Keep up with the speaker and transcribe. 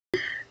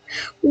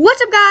What's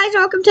up, guys?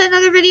 Welcome to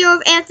another video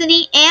of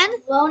Anthony and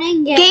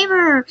Ronan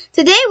Gamer.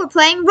 Today we're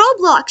playing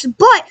Roblox,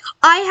 but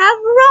I have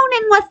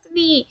Ronan with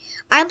me.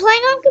 I'm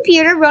playing on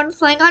computer. Ronan's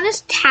playing on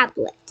his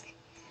tablet.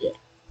 Yeah.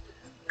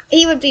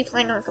 He would be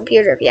playing on a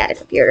computer if he had a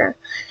computer.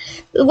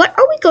 What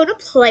are we going to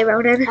play,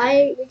 Ronan? We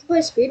can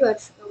play Speed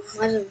Legends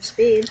of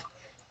Speed.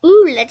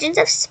 Ooh, Legends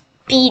of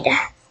Speed.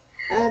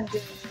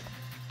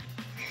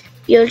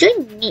 You're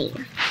doing me.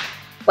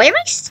 Why am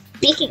I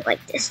speaking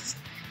like this?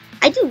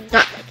 I do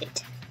not like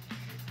it.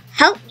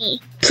 Help me,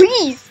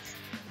 please.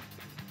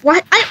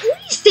 What? I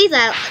always say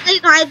that.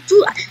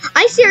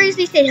 I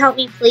seriously say help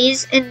me,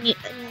 please, in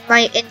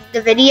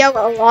the video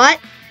a lot,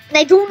 and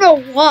I don't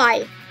know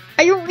why.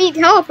 I don't need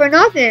help or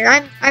nothing.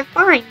 I'm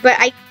fine, but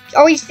I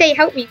always say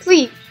help me,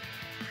 please.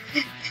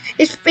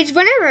 It's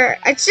whenever.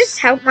 It's just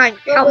help my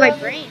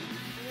brain.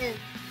 Yeah.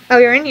 Oh,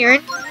 you're in.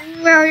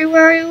 Where are you?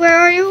 Where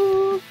are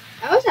you?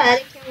 I was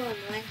adding camera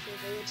online, so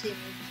they would see me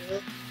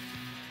too.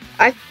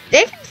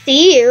 They can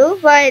see you,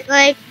 but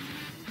like.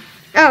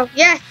 Oh,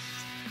 yes.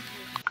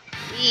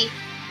 Let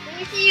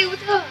me see you.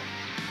 What's up?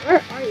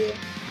 Where are you?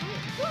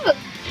 Look.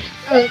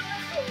 Oh,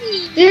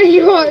 there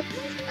you are.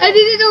 I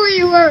didn't know where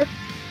you were.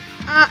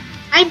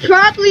 I'm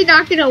probably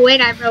not gonna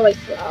win. I'm really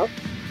slow.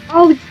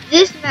 Oh, it's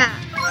this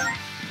map.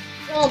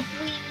 Oh,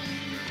 please.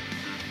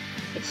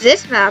 It's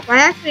this map. I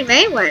actually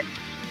may win.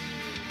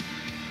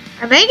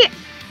 I may get.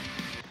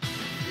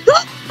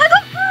 Oh, I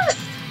got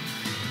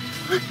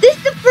first. This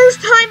is the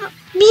first time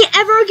me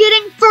ever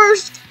getting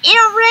first in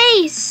a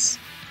race.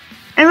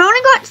 And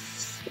Ronan got,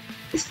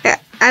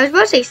 I was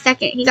about to say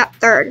second, he got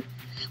third.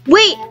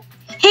 Wait,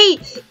 hey,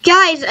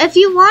 guys, if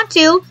you want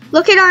to,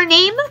 look at our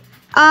name,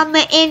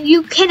 and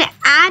you can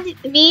add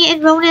me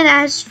and Ronan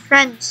as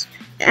friends.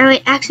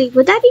 Actually,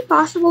 would that be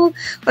possible?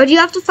 Or do you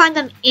have to find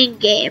them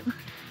in-game?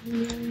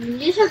 You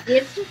just have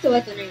to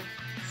write the name.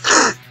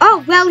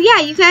 Oh, well, yeah,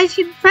 you guys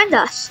can friend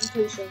us. I'm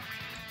pretty sure.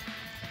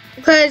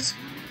 Because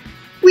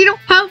we don't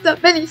have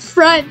that many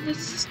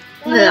friends.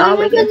 No,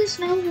 we got the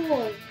snow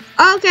world.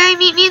 Okay,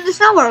 meet me in the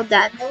snow world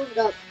then. I looked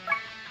up.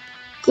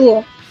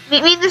 Cool.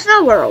 Meet me in the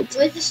snow world.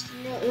 Where's the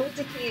snow? Where's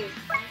the cave?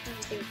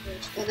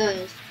 Oh, there it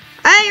is.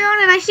 Hey,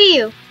 Ronan, I see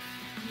you.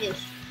 Yes.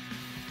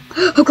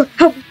 Oh God,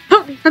 help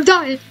me, I'm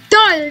dying.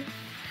 I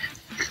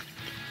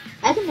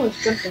can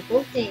almost jump the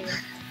whole thing.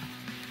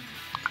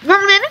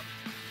 Ronan?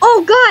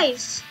 Oh,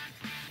 guys.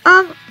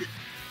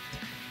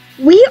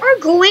 We are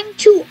going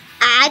to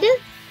add,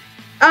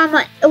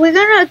 we're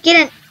gonna get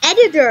an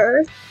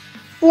editor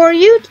for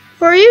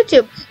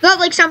YouTube. Not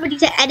like somebody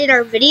to edit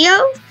our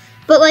videos,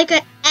 but like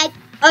an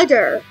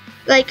editor,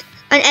 like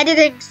an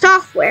editing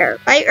software,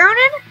 right,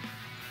 Ronan?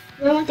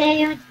 I want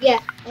that. Yeah,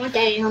 I want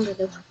that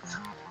 800.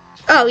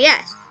 Oh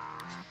yes.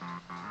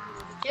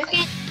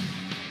 Okay.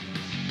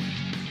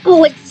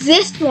 Oh, it's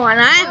this one.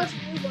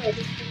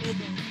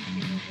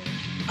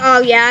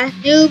 Oh yeah,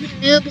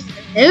 noobs.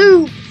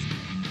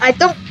 I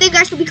don't think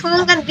I should be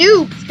calling them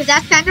noobs because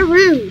that's kind of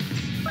rude.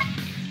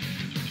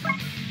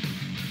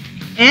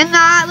 And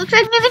looks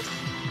like music.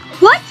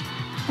 What?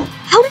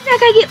 How did that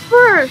guy get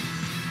first?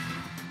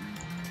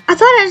 I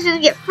thought I was gonna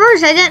get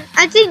first.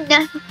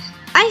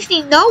 I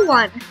see no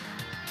one.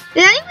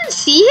 Did anyone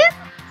see him?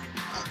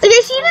 Like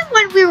I seen him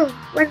when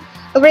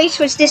the race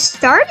was just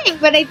starting,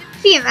 but I didn't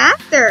see him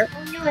after.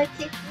 Oh no, it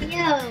kicked me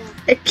out.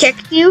 It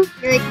kicked you?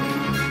 Yeah.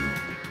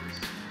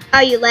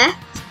 Oh, you left?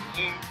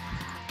 Yeah.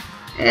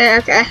 Yeah,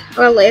 okay.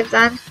 I'll leave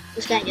then.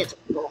 This guy gets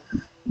a goal.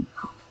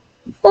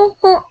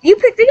 Oh, you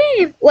picked the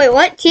game. Wait,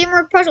 what?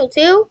 Teamwork Puzzle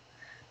 2?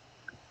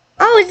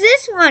 Oh, it's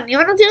this one. You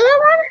want to do that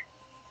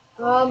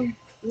one?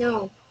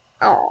 No.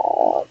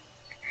 Oh.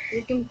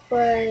 We can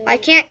play. I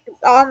can't,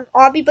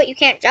 Obby, but you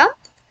can't jump?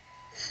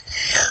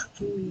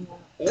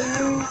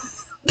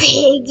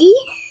 Piggy?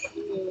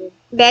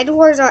 Bed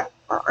Wars are,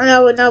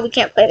 no, we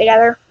can't play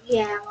together.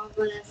 Yeah, I'm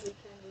gonna have to do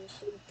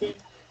something.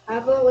 How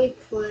about we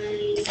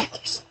play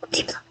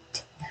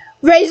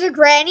Raise a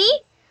Granny?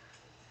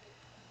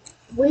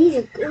 Raise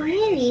a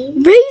Granny?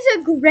 Raise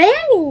a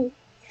Granny?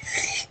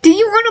 Do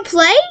you want to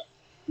play?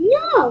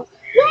 No,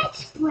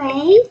 let's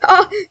play.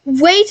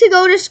 Way to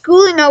go to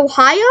school in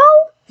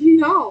Ohio?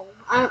 No,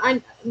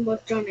 I'm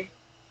with German.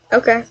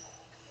 Okay.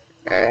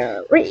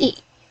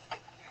 Read.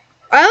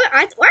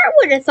 I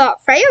would have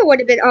thought Freya would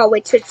have been. Oh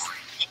wait, it's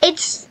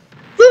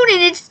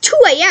Ronan. It's 2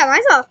 a.m.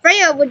 I thought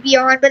Freya would be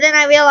on, but then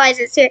I realized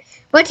it's here.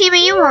 What team are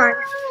you on?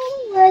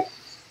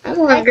 I'm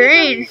on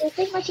green.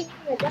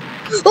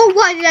 Oh,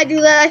 why did I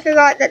do that? I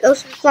forgot that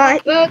those can fly.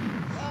 We can't.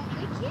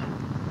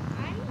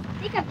 I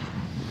think I'm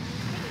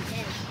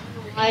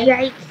dead.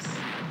 Yikes!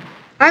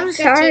 I'm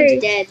sorry.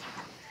 Dead.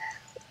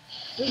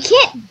 We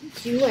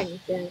can't do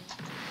anything.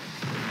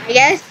 I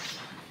guess.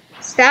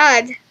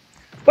 Sad.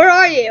 Where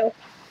are you?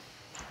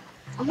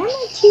 I'm on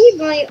my team,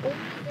 my own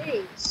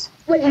base.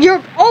 Wait,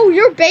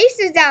 your base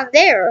is down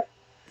there.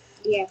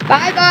 Yeah.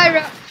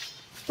 Bye.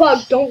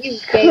 Bug, don't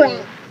use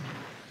crap.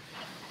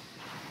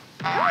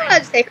 I'm allowed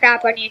to say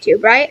crap on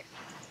YouTube, right?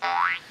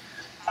 I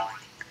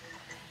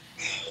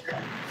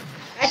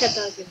thought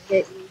that was gonna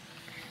hit you.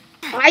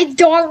 I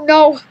don't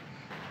know.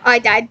 I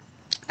died.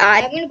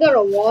 I'm gonna go to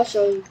the wall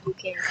so you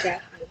can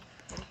attack me.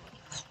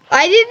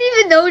 I didn't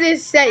even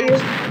notice that you.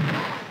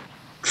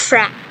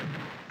 Crap.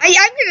 I'm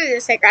gonna do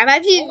this like crap.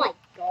 Oh my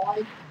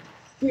god.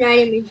 I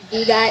didn't mean to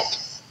do that.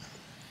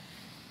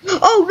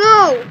 Oh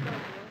no!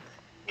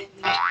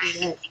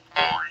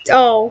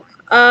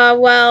 Oh,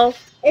 well.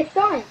 It's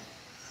fine.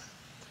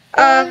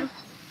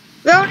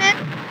 Ronan?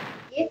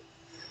 Yeah.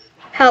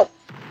 Help.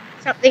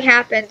 Something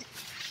happened.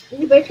 Did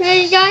you break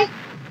any guy?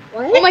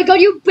 What? Oh my god,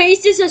 your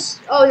base is a.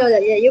 Oh no,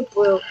 yeah, you're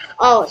blue.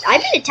 Oh,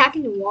 I've been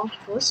attacking the wrong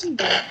person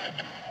then.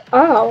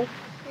 Oh.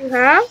 You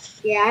have?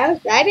 Yeah,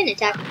 I've been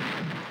attacking.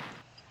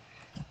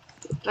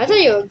 I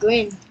thought you were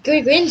green.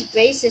 Green's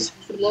base is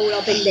blown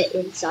up in the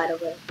inside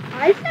of it.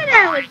 I said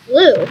I was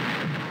blue.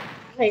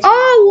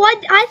 Oh,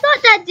 what? I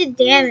thought that did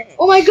damage.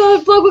 Oh my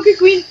god, Bug, look at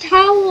Green's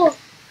tower!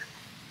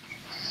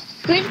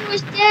 Green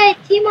was dead!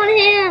 Team on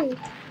him!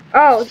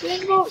 Oh.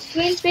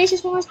 Green's base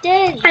is almost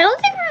dead! I don't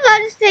think we're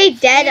allowed to say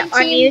dead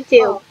on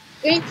YouTube. Oh,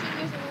 Green team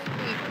is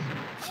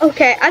eliminated.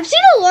 Okay, I've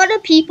seen a lot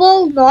of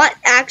people not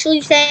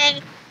actually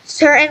saying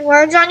certain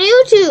words on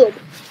YouTube.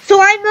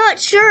 So I'm not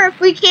sure if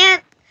we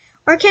can't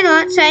or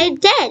cannot say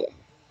dead.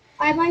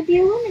 I might be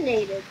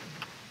eliminated.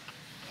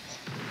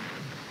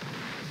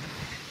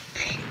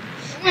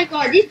 Oh my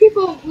god, these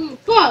people,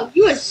 fuck,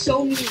 you are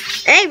so mean.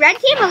 Hey, red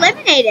team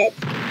eliminated.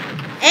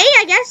 Hey,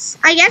 I guess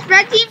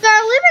red team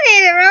got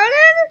eliminated,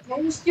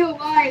 Ronan. I'm still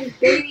alive,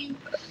 baby.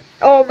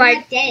 Oh I'm my.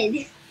 not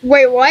dead.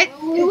 Wait, what?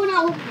 No, we were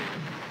not eliminated.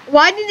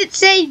 Why did it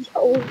say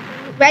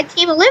red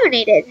team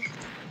eliminated?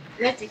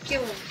 We have to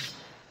kill him.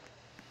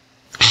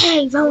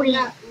 Hey, We're Ronan,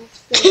 not-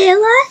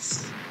 kill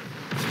us?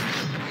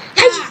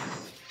 Ah,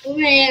 oh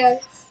man,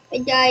 I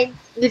died.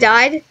 You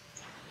died?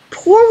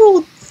 Poor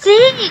old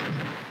thing.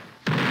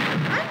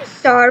 I'm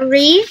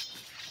sorry.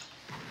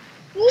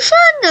 You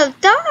shouldn't have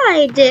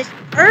died this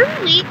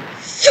early.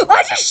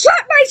 I just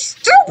shot my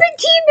stupid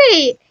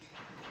teammate.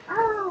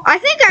 Oh. I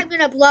think I'm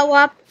gonna blow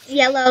up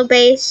yellow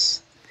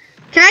base.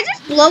 Can I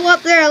just blow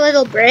up their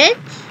little bridge?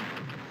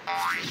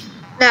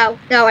 No,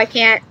 I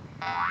can't.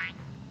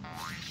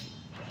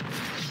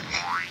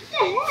 What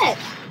the heck?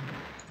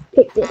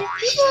 Pick this.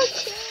 People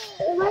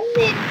are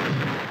eliminated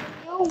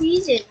for no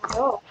reason.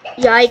 No.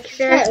 Yikes.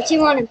 Yeah,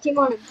 team on him, team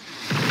on him.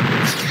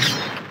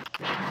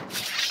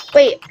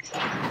 Wait.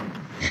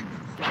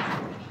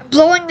 I'm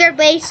blowing their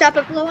base up.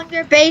 Dang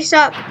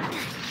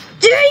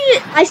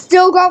it! I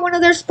still got one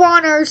of their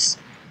spawners.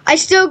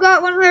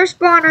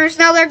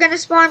 Now they're gonna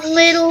spawn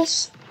little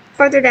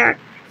further down.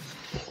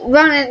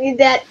 Running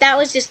that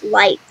was just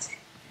light.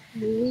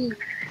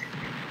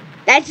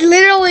 That's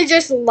literally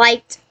just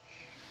light.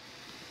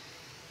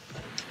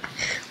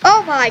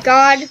 Oh my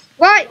god.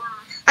 What?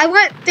 I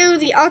went through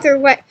the other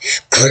way.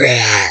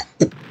 Crap.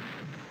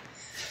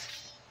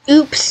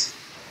 Oops.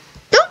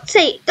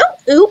 Don't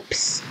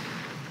oops.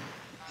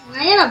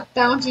 I had a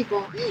bouncy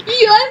ball.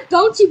 You have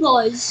bouncy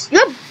balls. You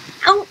have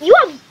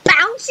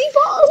bouncy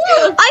balls?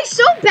 I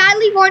so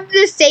badly wanted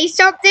to say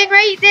something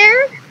right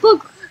there.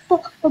 Look,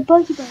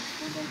 bouncy balls.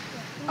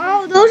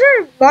 Oh, those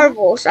are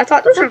marbles. I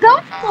thought those were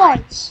bouncy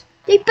balls.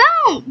 They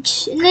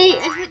bounce and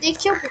they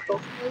kill people.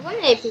 They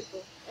eliminate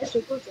people. That's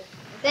what people do.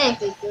 I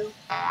think they do.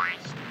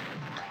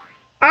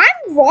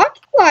 I'm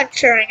rocket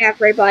launchering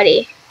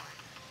everybody.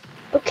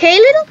 Okay,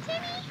 little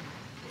Timmy?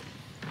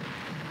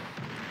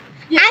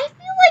 Yeah. I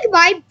feel like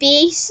my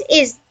base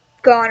is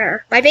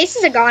goner. My base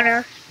is a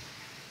goner.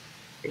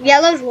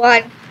 Yellow's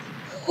one.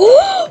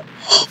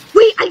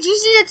 Wait, I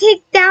just need to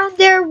take down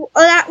their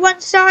that one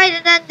side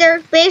and then their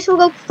base will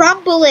go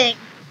crumbling.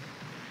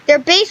 Their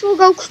base is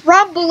about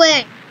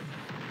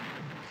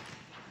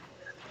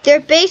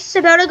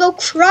to go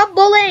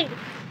crumbling.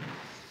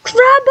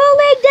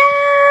 Crumbling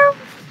down.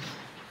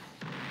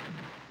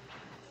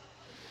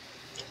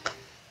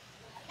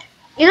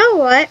 You know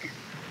what?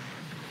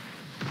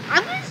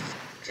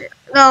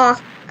 No,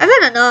 I've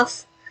had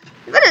enough.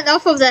 I've had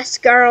enough of this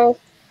girl.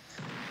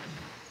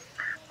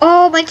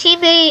 Oh, my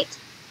teammate.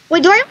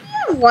 Wait, do I only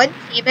have one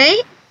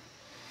teammate?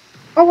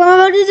 Oh, well, I'm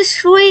about to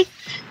destroy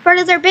part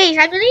of their base.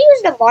 I'm gonna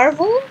use the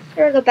marbles,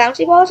 or the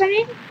bouncy balls, I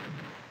mean,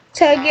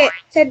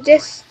 to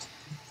just...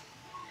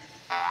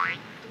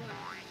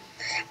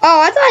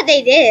 Oh, I thought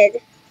they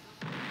did.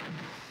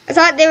 I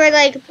thought they were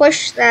like,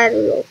 push that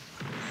little...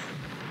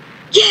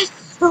 Yes!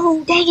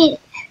 Oh, dang it.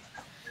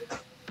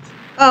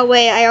 Oh,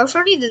 wait, I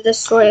also need to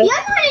destroy it. You're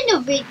not in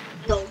the video,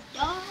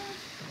 dog.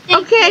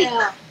 Okay.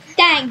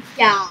 Thank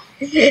ya.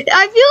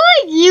 I feel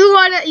like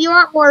you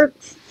want more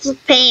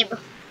fame.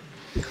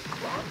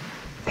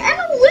 I'm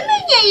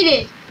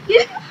eliminated.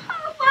 You know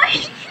how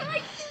much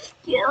I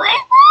kill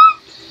it?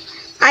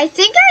 I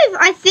think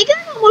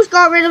I've almost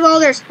got rid of all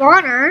their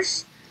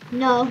spawners.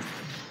 No.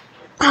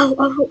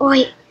 Oh,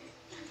 wait.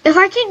 If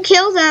I can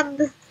kill them,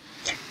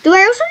 do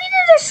I also need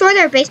to destroy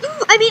their base?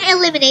 I mean,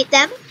 eliminate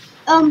them.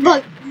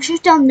 But you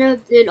shoot down there,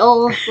 they'll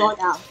all fall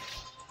down.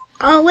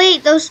 Oh,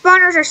 wait, those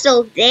spawners are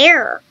still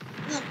there.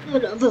 No,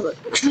 but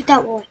shoot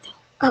that one.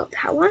 Oh,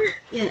 that one?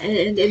 Yeah,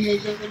 and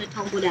they're gonna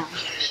tumble down.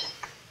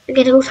 They're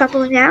gonna go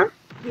tumbling down?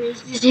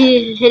 Just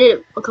hit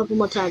it a couple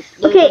more times.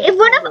 Okay, if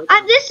one of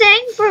I'm just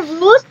saying for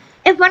rules,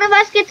 if one of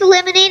us gets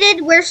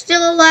eliminated, we're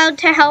still allowed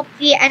to help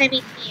the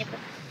enemy team.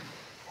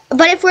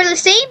 But if we're the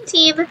same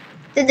team,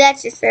 then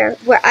that's just fair.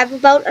 Where I'm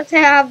about to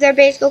have their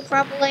base go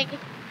crumbling.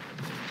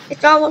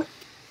 It's almost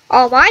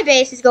all my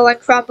base is going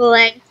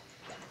crumbling.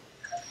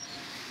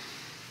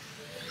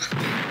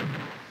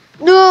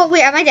 No,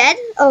 wait, am I dead?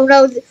 Oh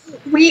no,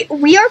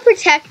 we are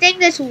protecting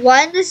this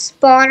one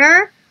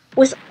spawner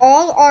with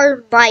all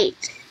our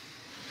might.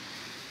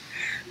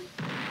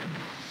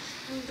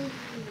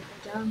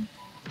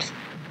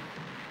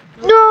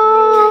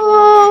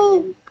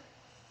 No!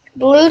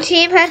 Blue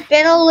team has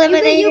been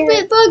eliminated. You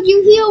bit bug,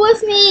 you heal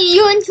with me.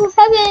 You're into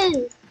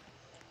heaven.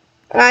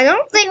 I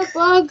don't think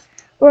Bug.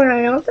 Well,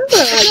 I don't think we're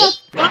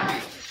allowed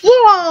to.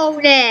 Whoa,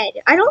 Ned!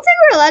 I don't think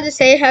we're allowed to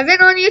say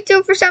heaven on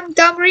YouTube for some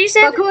dumb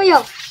reason. Bug, come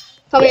here.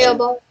 Come here,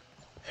 bug.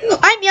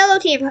 I'm yellow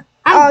team.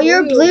 I'm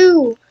You're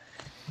blue.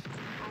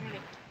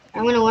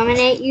 I'm gonna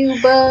eliminate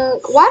you,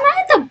 bug. Why am I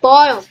at the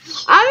bottom?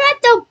 I'm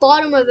at the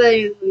bottom of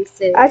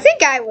everything. I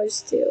think I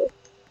was too.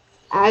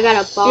 I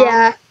got a bomb.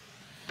 Yeah.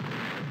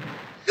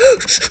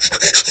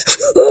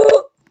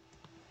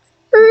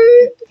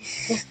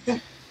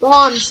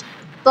 Bombs.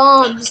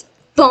 Bombs.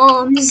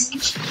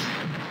 Bombs.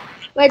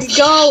 Let's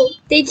go.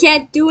 They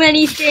can't do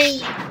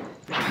anything.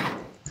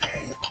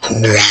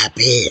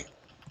 Rabbit.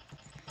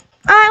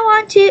 I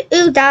want to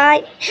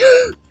die.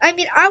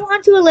 I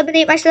want to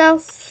eliminate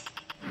myself.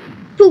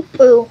 Poo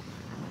poo.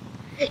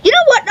 You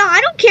know what? No,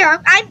 I don't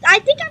care. I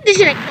think I'm just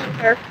gonna kill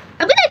her.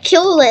 I'm gonna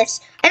kill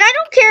this, and I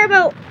don't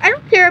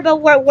care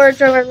about what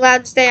words are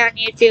allowed to stay on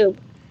YouTube.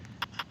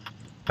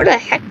 Where the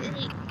heck did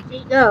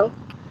he go?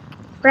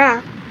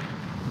 Crap.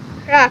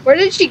 Where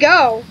did she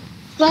go?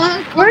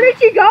 Bug. Where did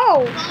she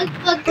go?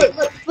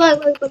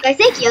 Look. I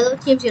think yellow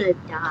team's gonna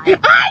die.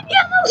 I'm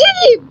yellow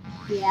team.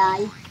 Yeah,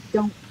 I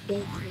don't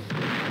think.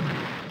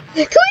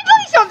 Can we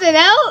play something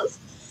else?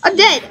 I'm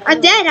dead.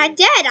 I'm dead. I'm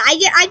dead.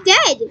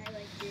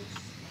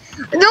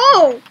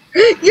 No,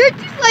 you're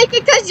just like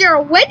it because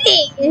you're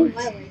winning.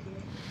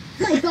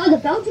 My God, the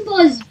bouncy ball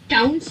is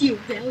bouncy you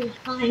very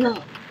high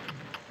up.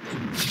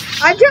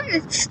 I'm trying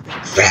to.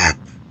 Crap.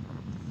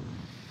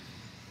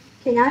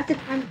 Okay, now I have to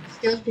climb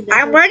skills.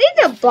 I'm ready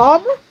to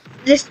bomb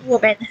this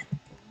woman.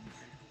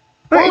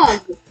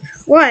 Bug.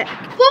 What?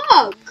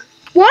 Bug.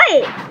 What?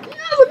 You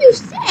know what you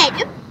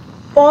said.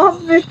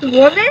 Bomb this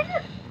woman?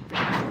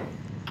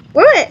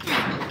 What?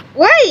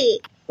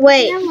 Wait.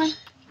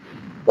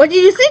 What do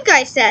you think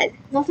I said?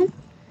 Nothing.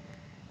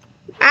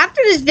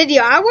 After this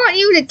video, I want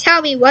you to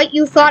tell me what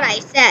you thought I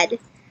said.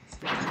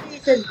 You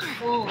said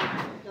bomb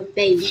the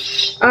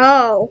base.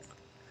 Oh.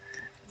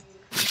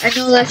 I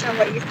know that's not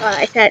what you thought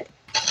I said.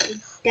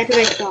 That's what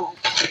I thought.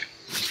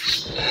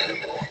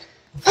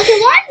 Okay,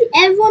 why did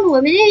everyone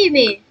eliminate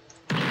me?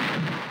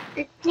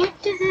 Like, what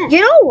the heck? You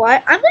know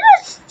what? I'm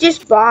gonna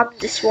just bomb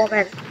this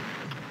woman.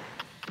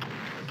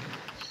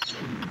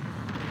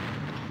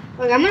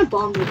 Like, I'm gonna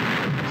bomb you.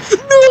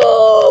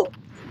 No!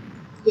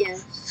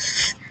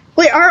 Yes.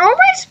 Wait, are all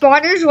my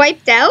spawners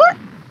wiped out?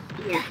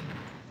 Yeah.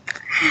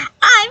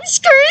 I'm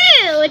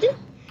screwed!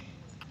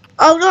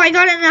 Oh no, I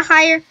got in a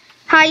high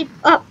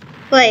up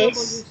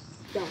place.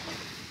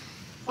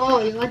 Oh,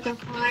 you want the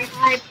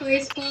high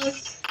place,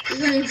 folks? You're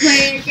gonna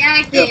play a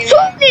jacket.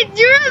 Fucking,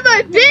 you're in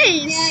my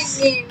base!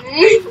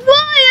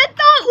 Why? I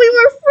thought we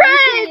were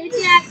friends!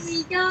 Attack me,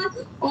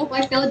 dog. Oh,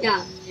 I fell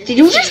down. Did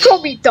you just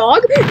call me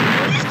dog? Did you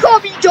just call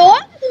me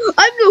dog?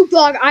 I'm no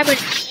dog, I'm an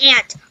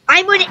ant.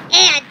 I'm an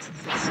ant.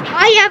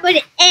 I am an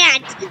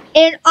ant,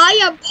 and I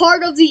am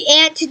part of the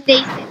ant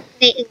nation.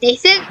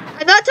 Nathan?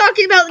 I'm not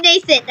talking about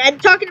Nathan. I'm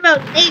talking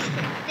about nation.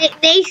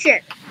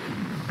 Nation.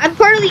 I'm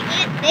part of the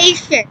ant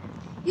nation.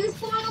 You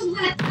swallowed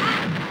my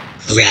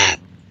Crap.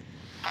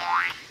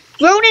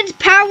 Ronin's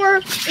power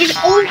is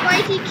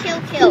almighty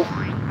kill.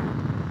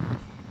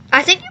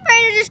 I think you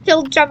might have just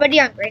killed somebody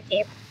on green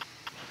team.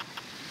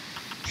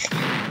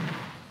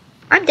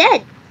 I'm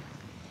dead.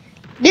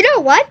 You know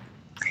what?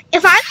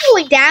 If I'm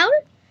going down,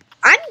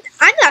 I'm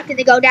not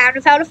gonna go down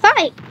without a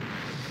fight.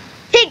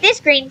 Take this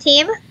green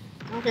team.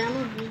 Okay, I'm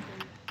on blue team.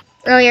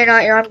 No, you're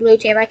not. You're on blue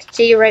team. I can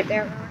see you right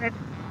there, Ronin.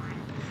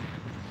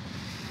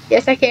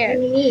 Yes, I What do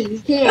can. you mean? You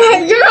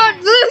can't. You're on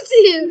blue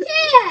team.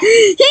 Yeah.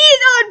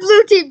 He's on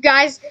blue team,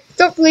 guys.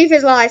 Don't believe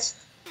his lies.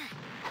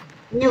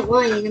 I'm not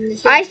lying. I'm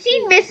the I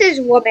see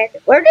Mrs. Woman.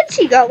 Where did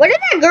she go? Where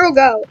did that girl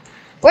go?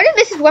 Where did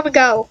Mrs. Woman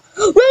go?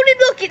 Ronin,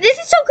 look. This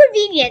is so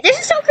convenient.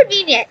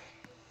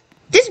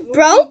 This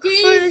broke for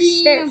the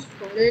stairs.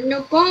 Put in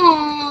the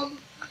bomb.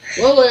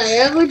 What would I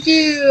ever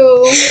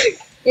do?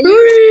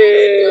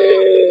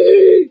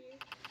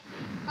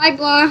 Hi,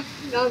 boy.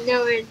 No,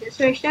 it's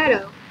my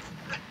shadow.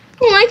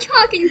 Who am I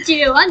talking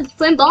to? I'm just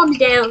putting bombs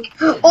down.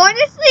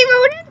 Honestly,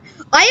 Ronin,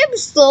 I am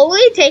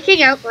slowly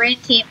taking out green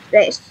team's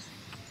base.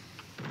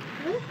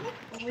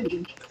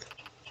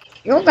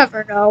 You'll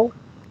never know.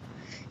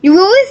 You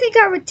really think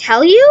I would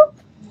tell you?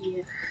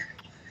 Yeah.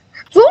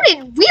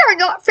 Ronin, we are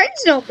not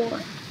friends no more.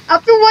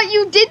 After what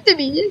you did to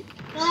me.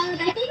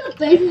 I think the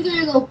base is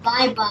gonna go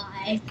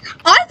bye-bye.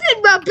 I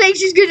think my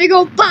base is gonna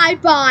go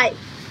bye-bye.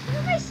 Why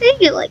am I saying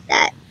it like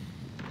that?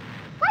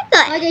 What the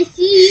Like, I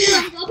see you.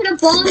 I'm dropping a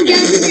bomb down to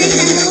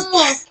say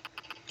hello.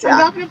 I'm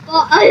dropping a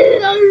bomb.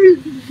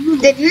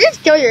 Did you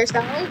just kill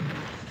yourself?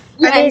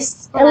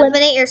 Yes. I mean,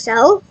 eliminate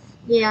yourself?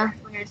 Yeah.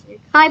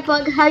 Hi,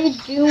 Bug. How you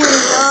doing,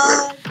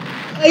 Bug?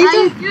 How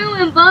you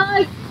doing,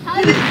 Bug? How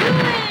you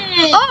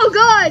doing? Oh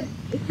God!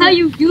 How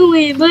you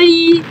doing,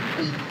 buddy?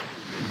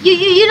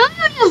 You know you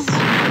have.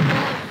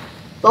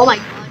 Oh my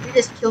God! You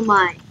just killed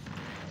my.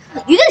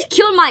 You just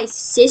killed my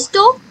sister.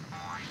 You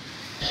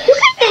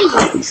can't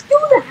just do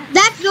that.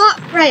 That's not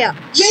Freya.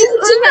 You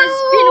has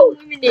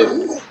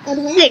been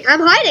eliminated.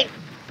 I'm hiding.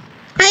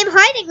 I'm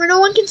hiding where no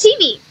one can see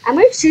me. I'm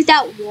gonna shoot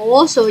that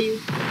wall so you.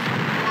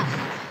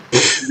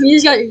 You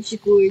just got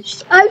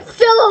squished. I'm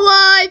still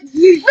alive.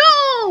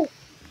 No!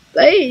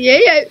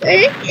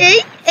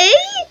 Hey,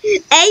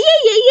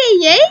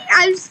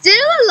 I'm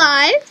still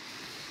alive.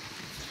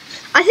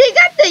 I think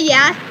I'm the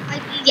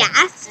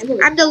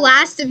I'm the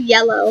last of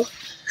yellow.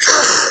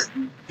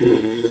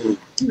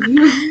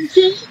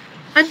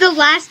 I'm the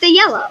last of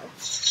yellow.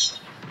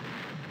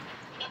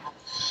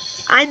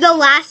 I'm the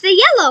last of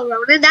yellow,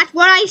 Ronan. That's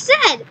what I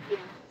said.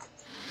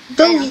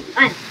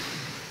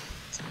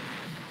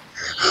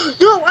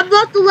 No, I'm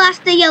not the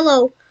last of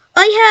yellow.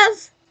 I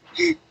have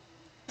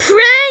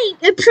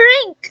a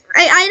prank.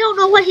 I don't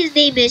know what his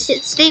name is.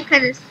 His name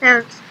kind of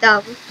sounds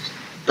dumb,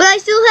 but I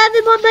still have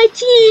him on my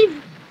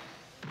team.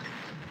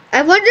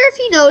 I wonder if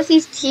he knows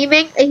he's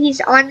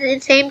on the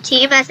same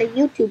team as a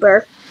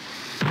YouTuber.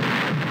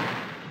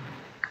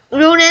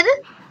 Ronan,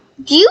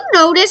 do you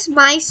notice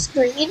my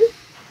screen?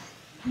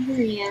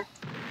 Yeah.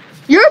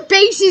 Your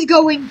base is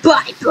going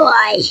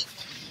bye-bye.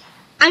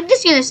 I'm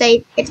just gonna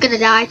say it's gonna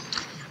die.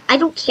 I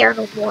don't care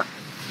no more.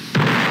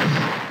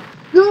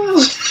 No!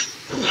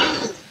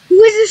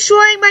 Who is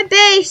destroying my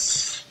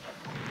base?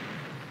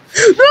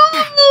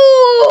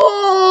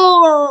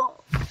 No!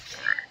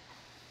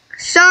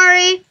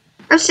 Sorry.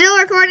 I'm still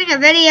recording a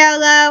video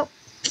though.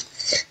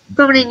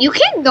 Ronan, you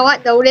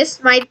cannot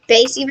notice my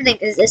base even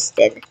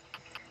existed.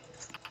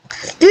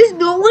 There's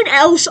no one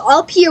else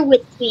up here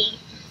with me.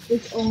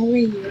 It's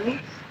only you.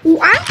 Ooh,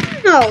 I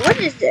don't know. What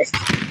is this?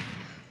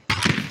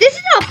 This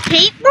is a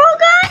paintball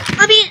gun?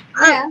 I mean,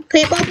 Yeah.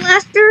 paintball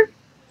blaster?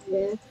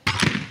 Yeah.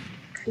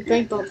 The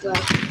paintball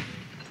blaster.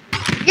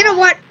 You know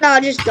what? No,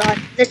 just gun.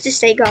 Let's just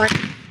say gun.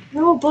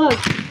 No, Bug.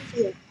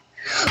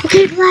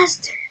 Okay,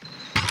 blaster.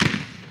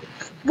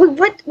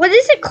 Wait, what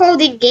is it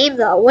called in game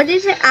though? What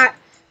is it at?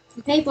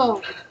 The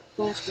paintball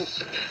blaster.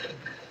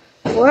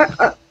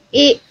 What?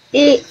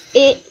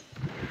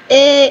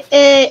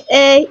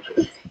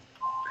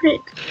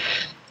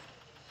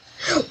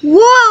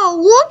 Whoa,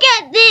 look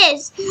at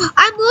this.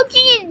 I'm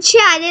looking in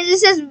chat and it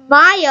says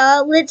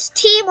Maya, let's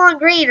team on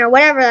green or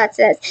whatever that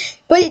says.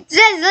 But it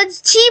says let's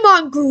team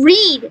on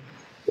green.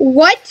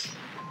 What?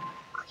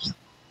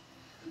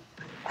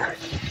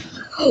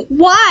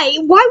 Why?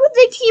 Why would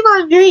they team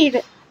on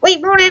green?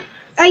 Wait, Ronan,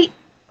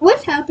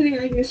 what's happening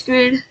on your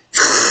screen?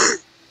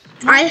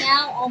 Right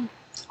now,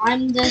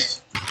 I'm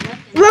this.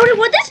 Ronan,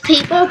 would this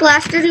paintball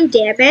blaster do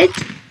damage?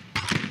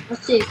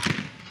 Let's see.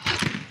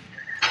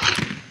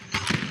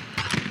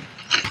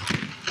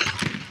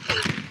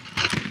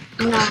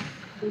 No.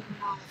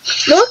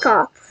 Look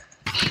up.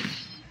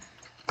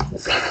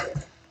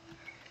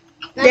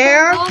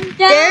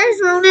 There's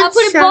Ronan's I'm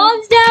putting son.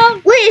 bombs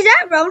down. Wait, is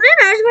that Ronan?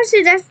 I was going to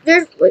say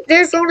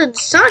there's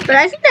Ronan's son, but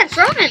I think that's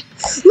Ronan.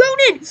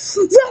 Ronan!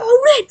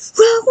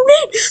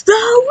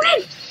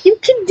 You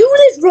can do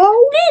this,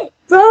 Ronan!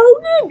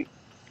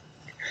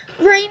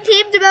 Green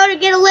team's about to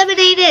get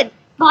eliminated.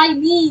 By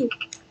me.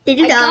 Did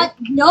you die?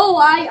 No,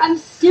 I'm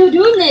still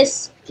doing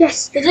this.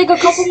 Yes. There's like a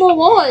couple more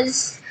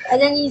wars. And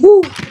then he's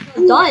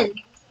done.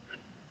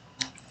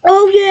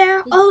 Oh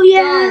yeah, oh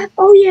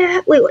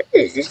yeah. Wait, what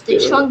is this The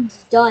do?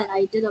 chunk's done.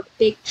 I did a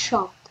big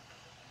chunk.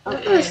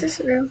 What is this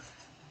do?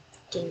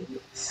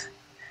 Games.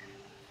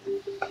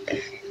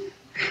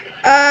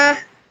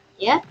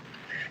 Yeah.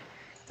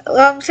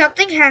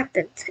 Something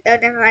happened. Oh,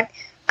 never mind.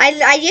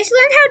 I just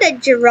learned how to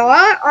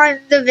draw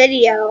on the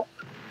video.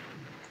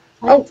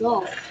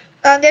 Draw.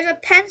 There's a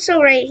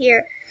pencil right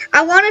here.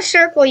 I want to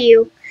circle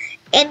you,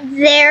 and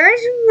there's.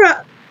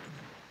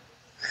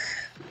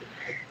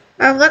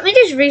 Let me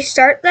just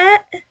restart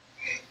that.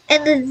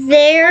 And then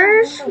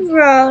there's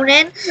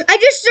Ronan. I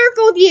just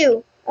circled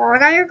you. Oh,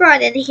 now you're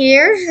gone. And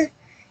here's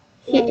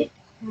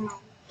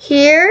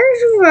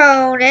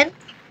Ronan.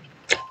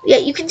 Yeah,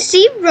 you can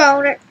see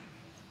Ronan.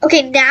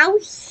 Okay, now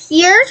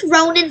here's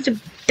Ronan's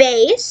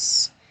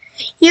base.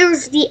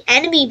 Here's the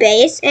enemy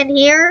base. And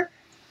here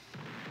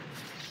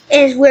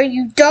is where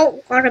you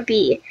don't want to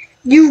be.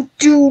 You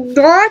do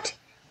not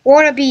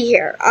want to be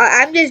here.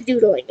 I'm just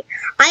doodling.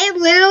 I am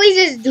literally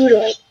just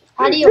doodling.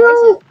 How do you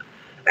erase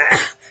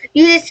it?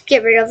 You just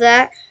get rid of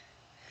that.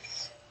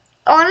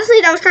 Honestly,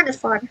 that was kind of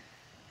fun.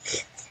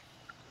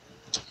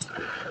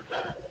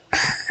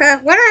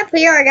 When I'm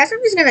here, I guess I'm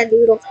just gonna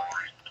doodle.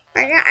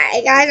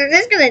 Guys, I'm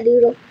just gonna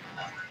doodle.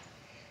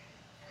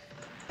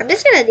 I'm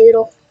just gonna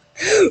doodle.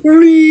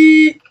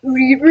 I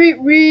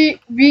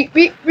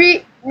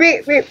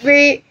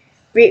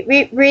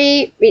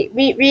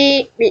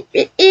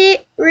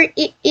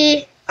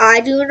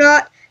do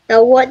not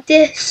know what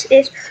this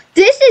is.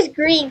 This is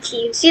green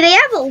team. See, they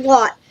have a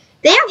lot.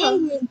 They have a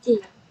green team.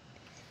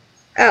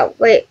 Oh,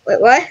 wait,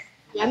 what?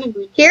 Yeah, I'm in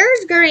green team.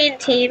 Here's green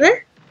team.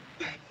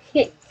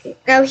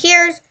 Now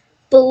here's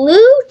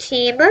blue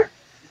team.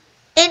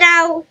 And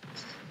now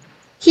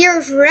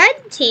here's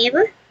red team.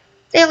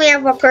 They only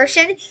have one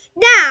person.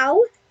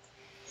 Now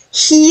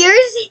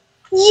here's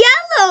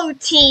yellow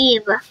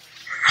team.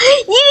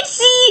 You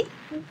see,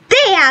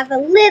 they have a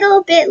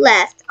little bit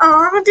left.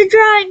 Oh, the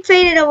drawing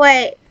faded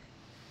away.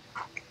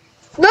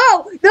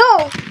 No.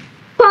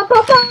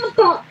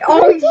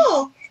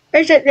 Oh,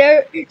 there's it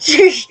there.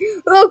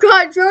 Oh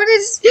God,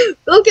 Ronan's.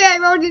 Okay,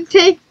 Ronan,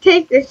 take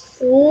this.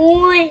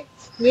 Boy,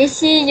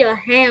 this is your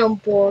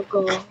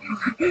hamburger.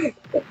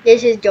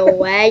 This is the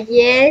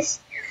wedges.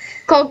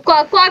 Quack,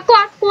 quack, quack,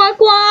 quack, quack,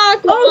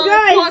 quack. Oh,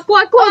 guys. Quack,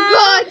 quack, Oh quack.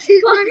 God.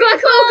 Quack,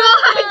 quack, Oh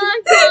God.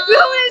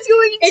 Ronan's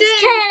going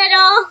It's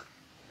Canada.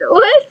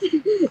 What?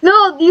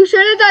 No, you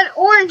should have done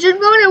orange. And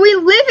Ronan, we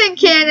live in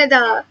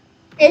Canada.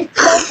 It's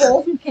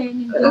purple.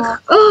 Canada.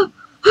 Oh,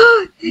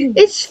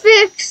 it's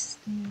fixed.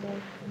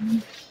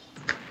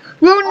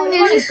 Ronan Oh, you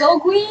want is. to go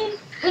green?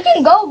 We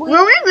can go green.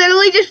 Ronan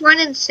literally just went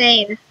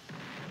insane.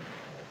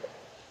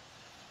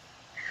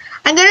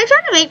 I'm gonna try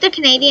to make the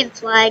Canadian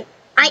flag.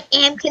 I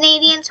am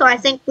Canadian, so I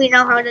think we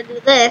know how to do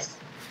this.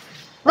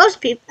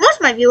 Most of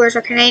my viewers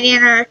are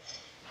Canadian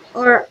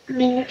or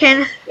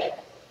American.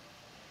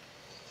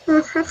 I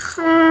just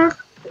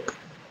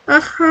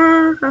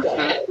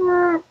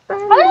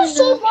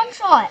shot one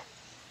shot.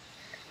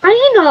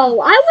 I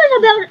know. I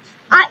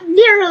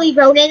nearly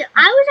voted.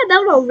 I was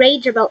about to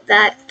rage about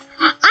that.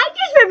 I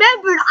just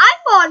remembered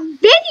I'm on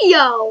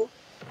video.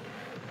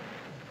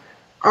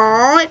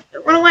 Oh, it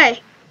went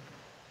away.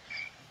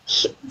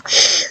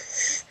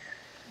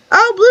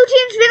 Oh, blue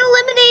team's been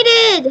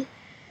eliminated.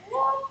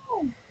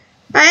 No.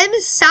 I'm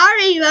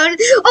sorry, Ronan.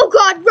 Oh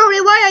God,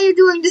 Ronan, why are you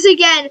doing this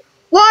again?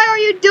 Why are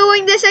you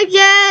doing this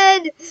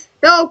again?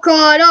 Oh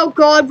God,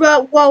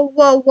 whoa.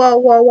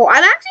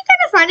 I'm actually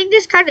kind of finding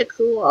this kind of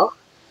cool.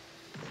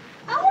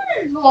 I want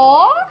to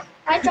draw.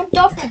 I jumped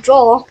off the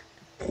draw.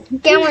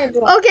 Okay, I want to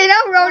draw. Okay,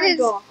 now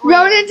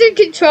Ronan's in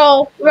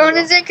control.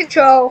 Ronan's in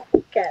control.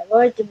 Okay,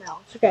 where's the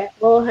mouse? Okay,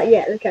 well,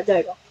 yeah, okay, there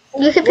you go.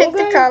 You can pick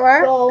the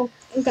color.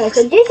 Okay,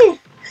 so this is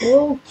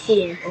blue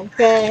team,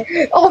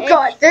 okay? Oh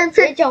God,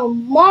 It's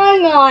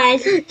Among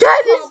Us.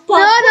 That is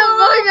not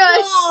Among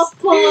Us.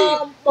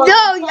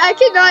 No, I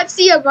cannot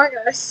see Among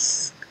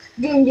Us.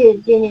 Then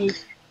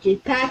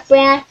just pack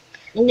back,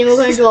 and then we're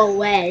gonna do a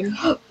wedge.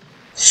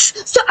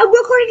 So I'm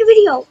recording a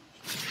video.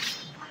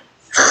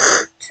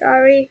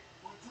 Sorry.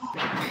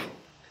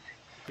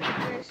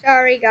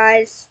 Sorry,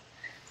 guys.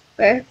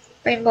 My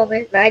mom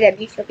is mad at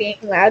me for being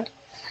loud.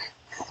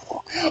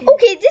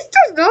 Okay, this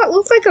does not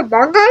look like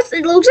Among Us.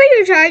 It looks like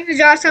you're trying to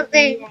draw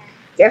something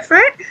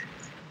different.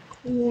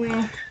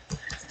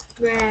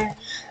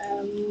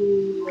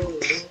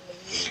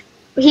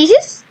 He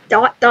just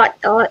dot.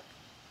 Okay.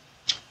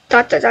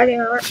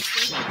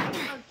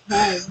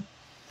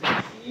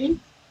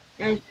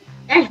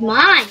 That's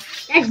mine.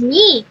 That's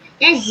me.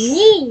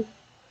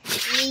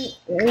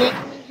 We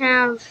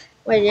have.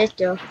 What did this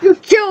do? You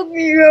killed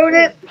me,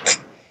 Ronan. What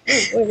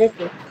did this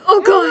do?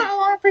 Oh God. I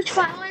want to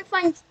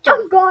find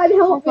Oh God,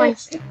 help me.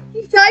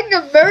 He's trying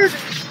to murder me.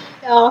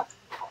 No.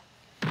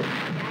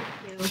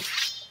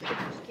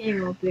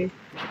 Getting over here.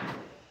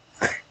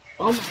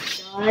 Oh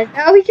my God.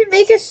 Now we can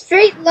make a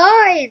straight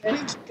line.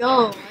 Let's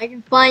go. I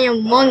can find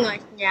Among Us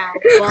now.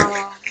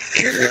 Wow. I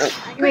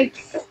can make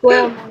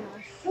square Among Us.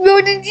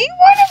 Ronan, do you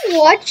want to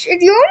watch? Do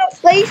you want to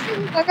play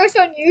some Among Us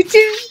on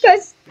YouTube?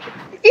 Because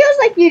it feels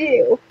like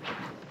you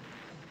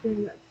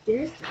do.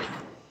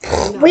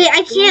 Wait,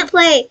 I can't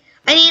play.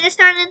 I need to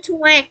sign into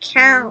my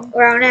account,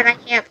 Ronan. I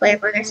can't play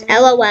Among Us.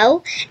 LOL.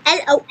 LOL.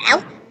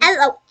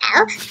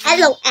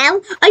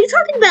 Are you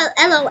talking about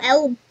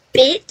LOL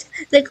bit?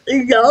 Like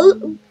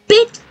LOL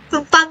bit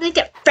from Five Nights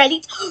at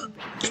Freddy's?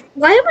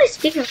 Why am I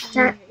speaking like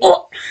that?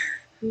 Oh,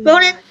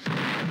 Ronan.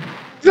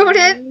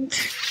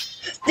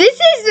 This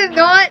is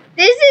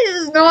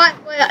not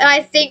what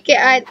I think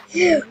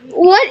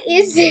what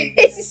is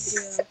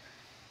this?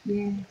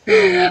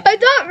 I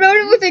thought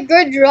Ronan was a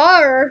good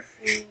drawer.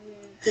 He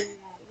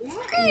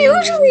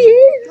usually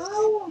is.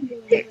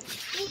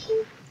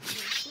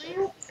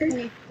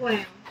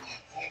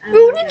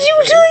 Ronan's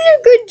usually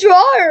a good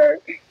drawer.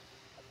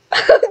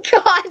 Oh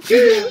God.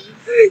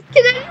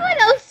 Can anyone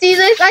else see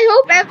this? I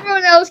hope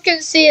everyone else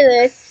can see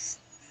this.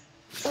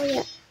 Oh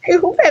yeah. I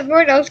hope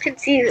everyone else can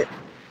see this.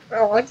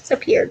 Oh, it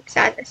disappeared.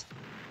 Sadness.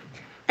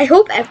 I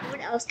hope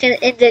everyone else can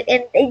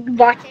in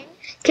watching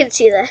can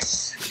see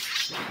this.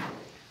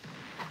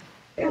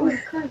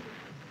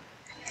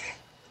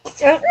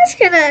 So I'm just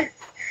gonna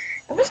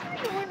go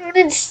on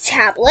Ronan's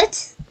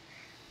tablet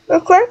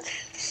real quick.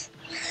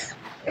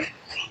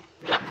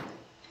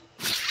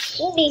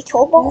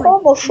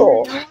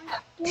 Show.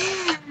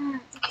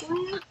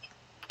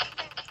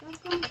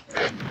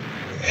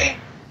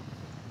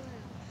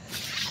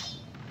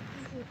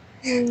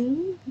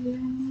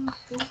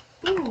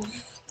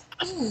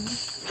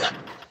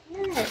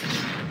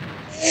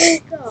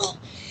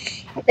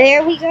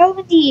 There we go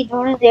indeed,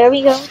 Ronan. There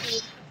we go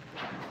indeed.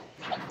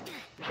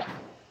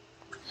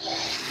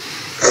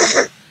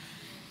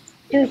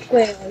 Two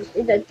squares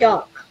in the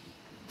dark.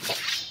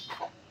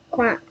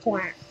 Quack,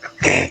 quack.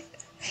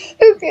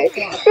 Okay,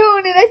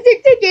 Ronan, I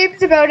think the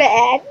game's about to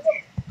end.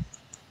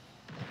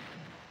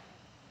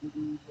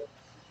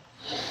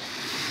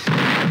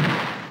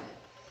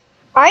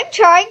 I'm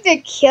trying to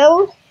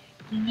kill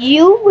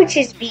you, which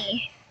is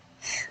me.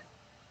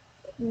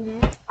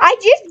 I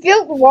just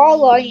built a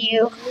wall on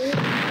you.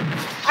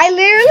 I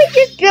literally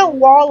just built a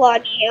wall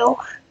on you.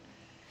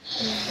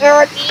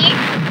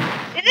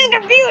 This is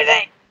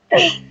confusing.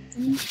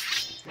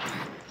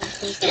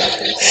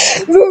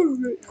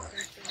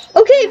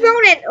 Okay,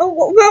 Ronan.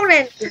 Oh,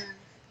 Ronan.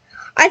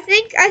 I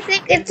think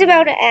it's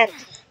about to end.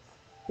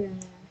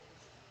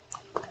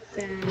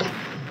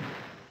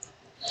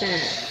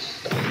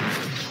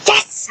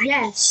 Yes.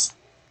 Yes.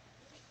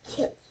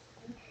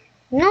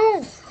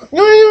 No.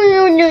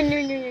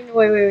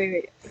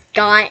 Wait.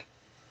 Dot.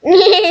 Now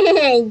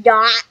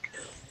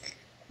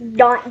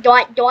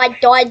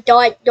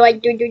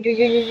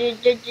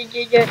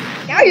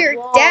you're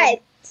Blob. dead.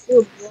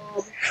 You're a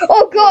blob.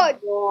 Oh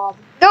God. Blob.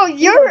 No,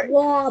 you're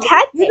blob.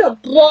 that's You're a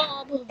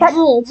blob.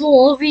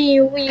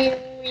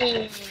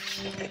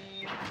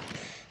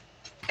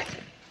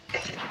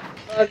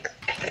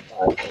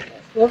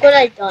 Look what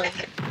I've done.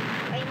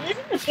 I'm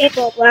using the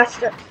paintball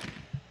blaster.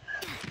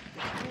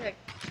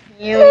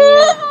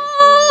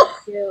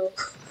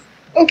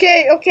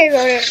 Okay,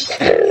 Ronan.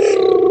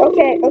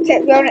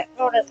 Okay, Ronan.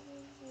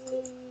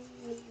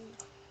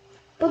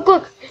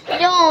 Look.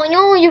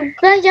 No, you're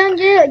back down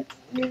there.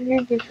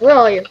 Where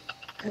are you?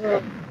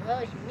 Where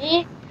is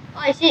me? Oh,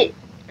 I see.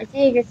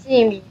 You can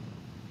see me.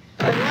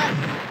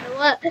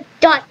 What?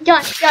 Dot.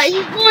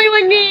 He's going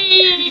with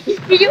me.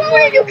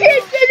 Ronan, you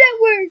can't say that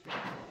word.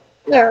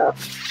 No.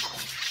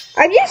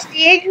 I'm just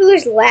seeing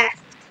who's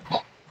left.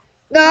 How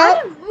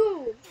No. do you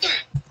move?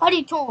 How do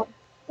you turn?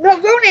 No,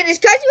 Ronan, it's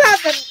because you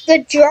have the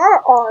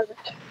jar on.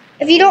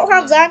 If you don't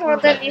have that on,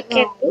 then you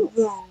can move.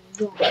 Wrong.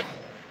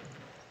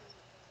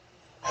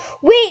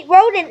 Wait,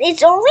 Ronan,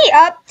 it's only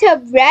up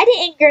to red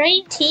and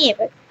green team.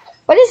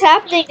 What is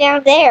happening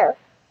down there?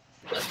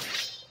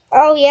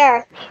 Oh,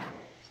 yeah.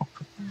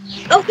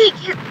 Okay,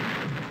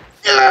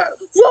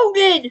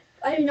 Ronan!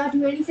 I did not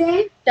do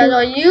anything. That's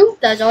all you.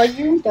 That's not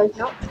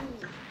me.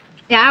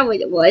 That's what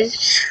it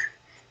was.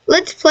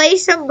 Let's play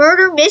some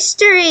murder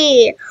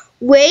mystery.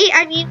 Wait,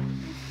 yeah,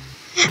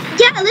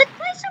 let's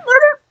play some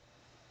murder.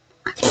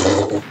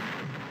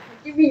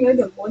 Give me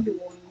another Wonder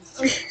Woman.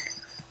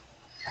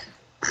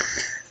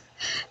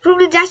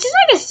 Ronan, that's just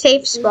like a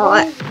safe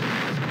spot.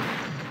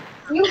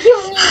 You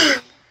kill me.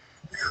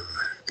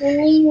 You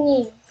need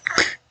me.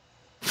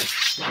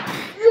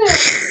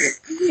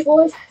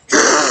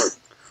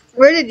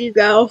 Where did you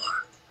go?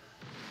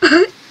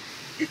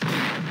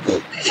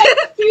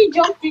 He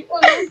jumped you.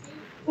 Wait,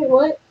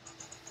 what?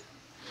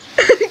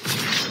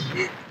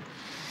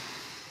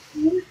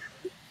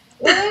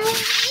 I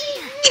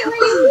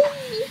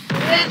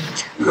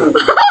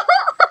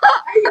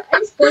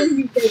stunned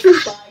you for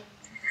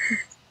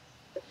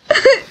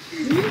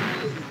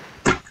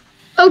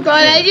Oh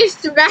God, I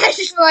just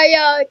smashed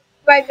my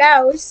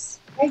mouse.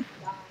 I died.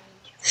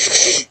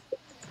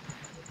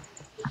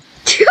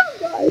 Oh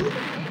God.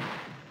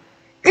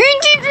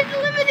 Green team's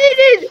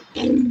eliminated!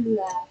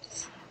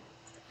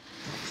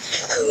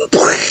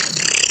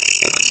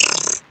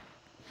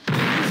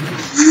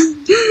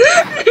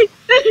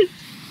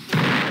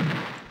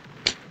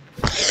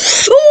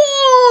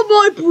 Oh,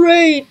 my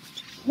brain!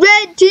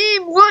 Red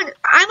team won!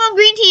 I'm on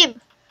green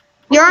team.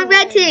 You're on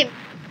red team.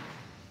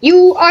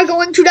 You are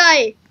going to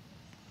die.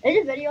 Is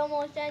the video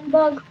almost end,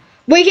 Bug?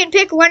 We can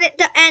pick when it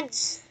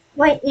ends.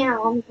 Right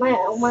now, I'm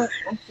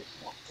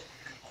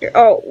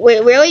Oh,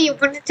 wait, really? You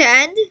want it to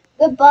end?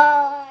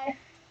 Goodbye.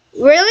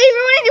 Really,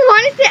 Ronan? You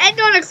want it to end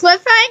on a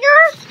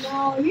cliffhanger?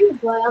 No, you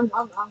play. I'm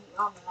out.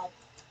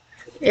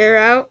 You're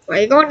out. Are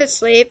you going to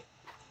sleep?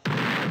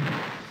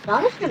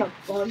 I'm just gonna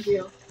bug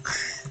you.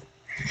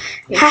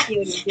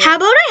 How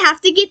about I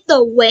have to get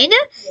the win,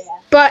 Yeah.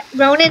 but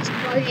Ronan's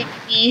bugging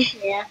me?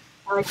 Yeah.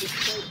 I like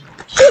this.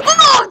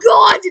 Oh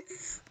God!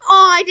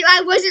 Oh,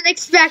 I wasn't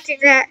expecting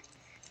that.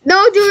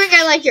 No doing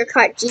I like your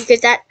cut, G, because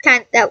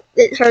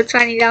it hurts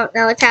finding out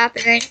now it's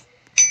happening.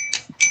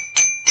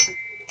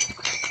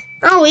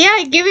 Oh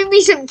yeah, giving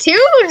me some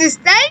tunes.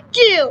 Thank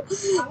you.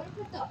 I'm gonna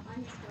put the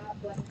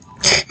unsubscribe button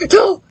on.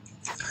 No.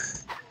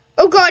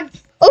 Oh God.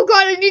 Oh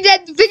God, I need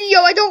that video.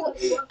 I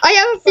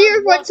have a fear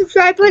of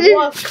unsubscribe button.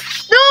 No,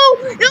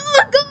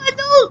 God,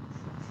 no.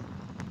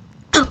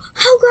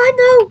 Oh God,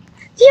 no.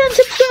 The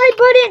unsubscribe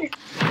button.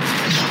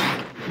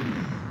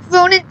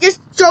 Ronan just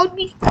showed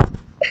me.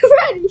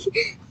 Freddy.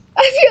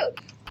 I feel.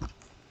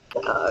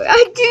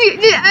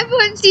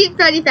 Everyone's seen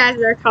Freddy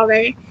Fazbear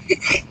coming.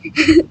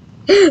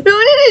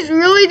 Ronan is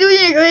really doing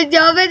a good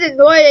job at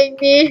annoying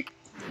me.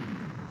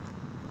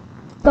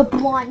 The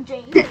blonde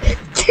Jane.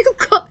 Oh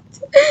God.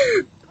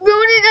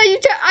 Ronan, are you?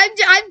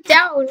 I'm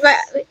down.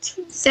 My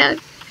team's down.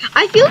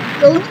 I feel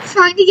like Ronan's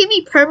trying to give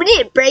me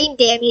permanent brain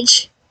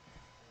damage.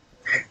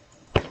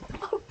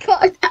 Oh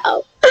God!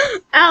 Ow!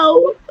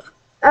 Ow!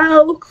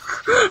 Ow!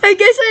 I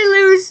guess I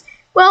lose.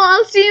 Well,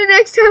 I'll see you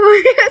next time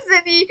on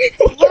Anthony.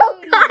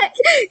 Oh God!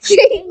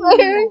 Jane,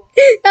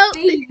 help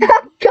me!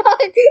 Oh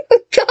God! Oh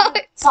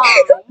God!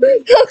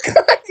 Oh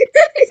God!